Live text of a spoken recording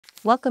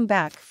Welcome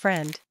back,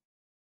 friend.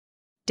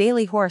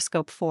 Daily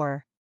Horoscope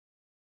for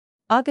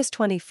August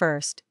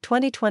 21st,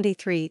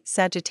 2023,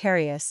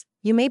 Sagittarius.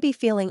 You may be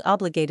feeling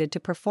obligated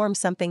to perform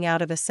something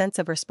out of a sense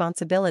of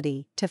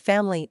responsibility to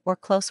family or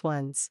close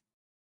ones.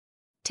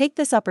 Take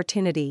this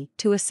opportunity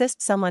to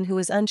assist someone who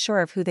is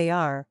unsure of who they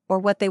are or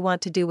what they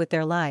want to do with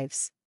their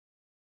lives.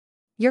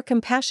 Your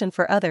compassion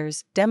for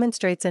others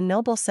demonstrates a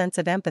noble sense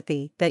of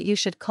empathy that you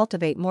should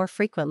cultivate more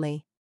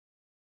frequently.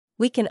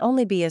 We can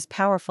only be as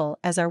powerful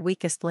as our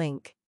weakest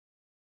link.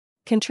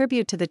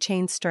 Contribute to the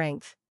chain's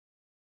strength.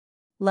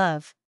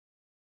 Love.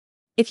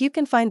 If you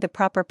can find the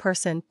proper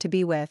person to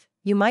be with,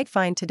 you might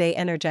find today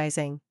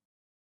energizing.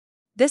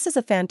 This is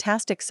a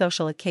fantastic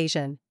social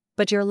occasion,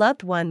 but your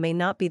loved one may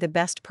not be the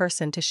best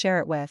person to share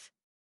it with.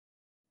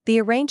 The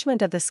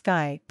arrangement of the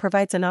sky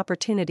provides an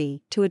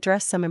opportunity to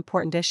address some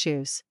important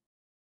issues.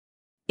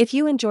 If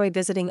you enjoy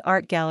visiting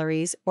art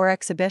galleries or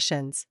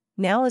exhibitions,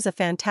 now is a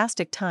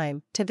fantastic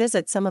time to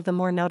visit some of the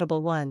more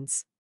notable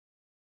ones.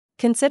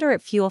 Consider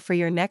it fuel for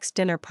your next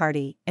dinner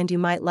party, and you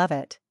might love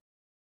it.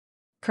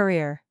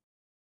 Career.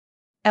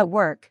 At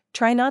work,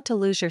 try not to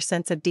lose your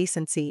sense of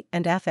decency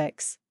and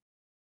ethics.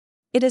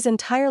 It is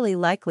entirely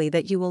likely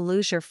that you will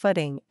lose your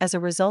footing as a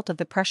result of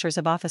the pressures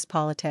of office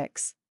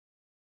politics.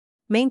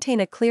 Maintain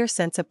a clear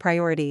sense of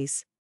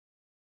priorities.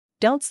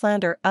 Don't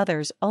slander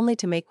others only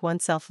to make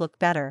oneself look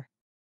better.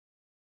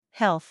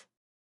 Health.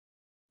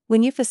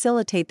 When you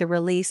facilitate the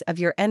release of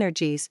your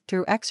energies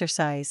through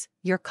exercise,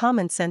 your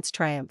common sense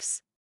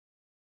triumphs.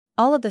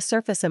 All of the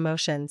surface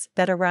emotions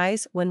that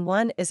arise when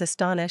one is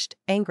astonished,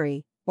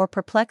 angry, or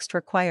perplexed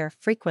require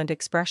frequent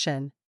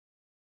expression.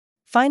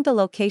 Find the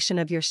location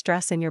of your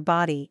stress in your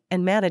body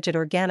and manage it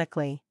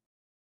organically.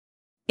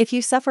 If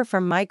you suffer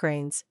from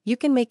migraines, you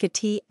can make a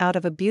tea out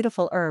of a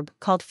beautiful herb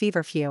called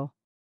feverfew.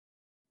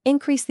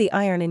 Increase the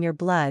iron in your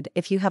blood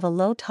if you have a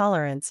low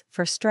tolerance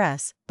for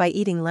stress by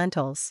eating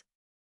lentils.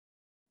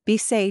 Be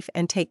safe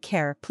and take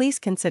care. Please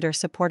consider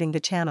supporting the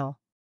channel.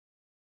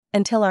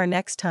 Until our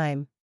next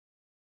time.